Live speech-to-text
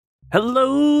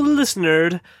Hello,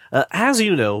 listener. As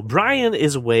you know, Brian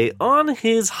is away on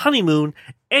his honeymoon,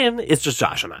 and it's just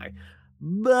Josh and I.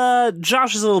 But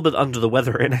Josh is a little bit under the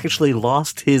weather and actually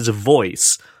lost his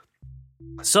voice.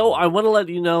 So I want to let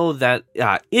you know that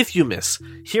if you miss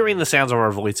hearing the sounds of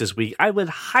our voice this week, I would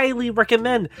highly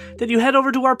recommend that you head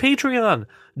over to our Patreon.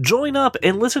 Join up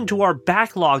and listen to our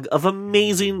backlog of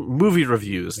amazing movie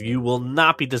reviews. You will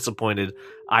not be disappointed,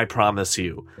 I promise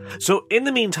you. So in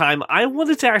the meantime, I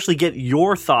wanted to actually get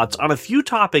your thoughts on a few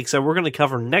topics that we're going to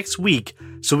cover next week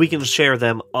so we can share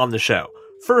them on the show.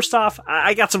 First off,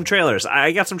 I got some trailers.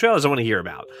 I want to hear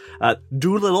about.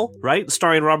 Doolittle, right,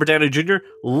 starring Robert Downey Jr.,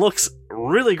 looks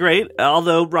really great,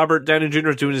 although Robert Downey Jr.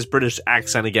 is doing his British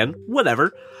accent again.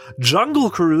 Whatever.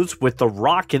 Jungle Cruise with The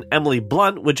Rock and Emily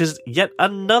Blunt, which is yet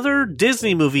another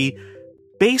Disney movie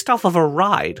based off of a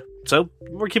ride. So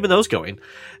we're keeping those going.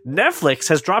 Netflix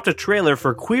has dropped a trailer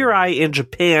for Queer Eye in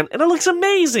Japan, and it looks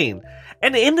amazing.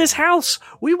 And in this house,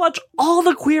 we watch all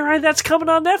the Queer Eye that's coming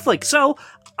on Netflix. So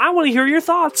I want to hear your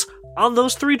thoughts on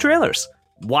those 3 trailers.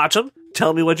 Watch them,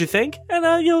 tell me what you think,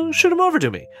 and shoot them over to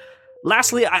me.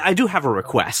 Lastly, I do have a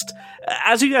request.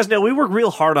 As you guys know, we work real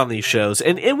hard on these shows,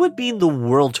 and it would mean the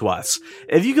world to us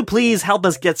if you could please help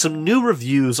us get some new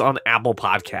reviews on Apple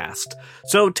Podcast.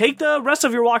 So take the rest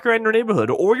of your walk around your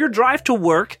neighborhood or your drive to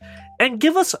work and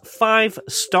give us 5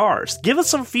 stars. Give us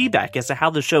some feedback as to how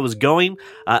the show is going,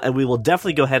 and we will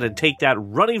definitely go ahead and take that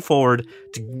running forward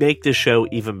to make this show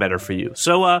even better for you.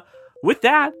 So with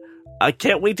that, I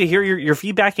can't wait to hear your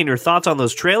feedback and your thoughts on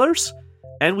those trailers,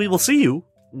 and we will see you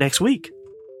next week.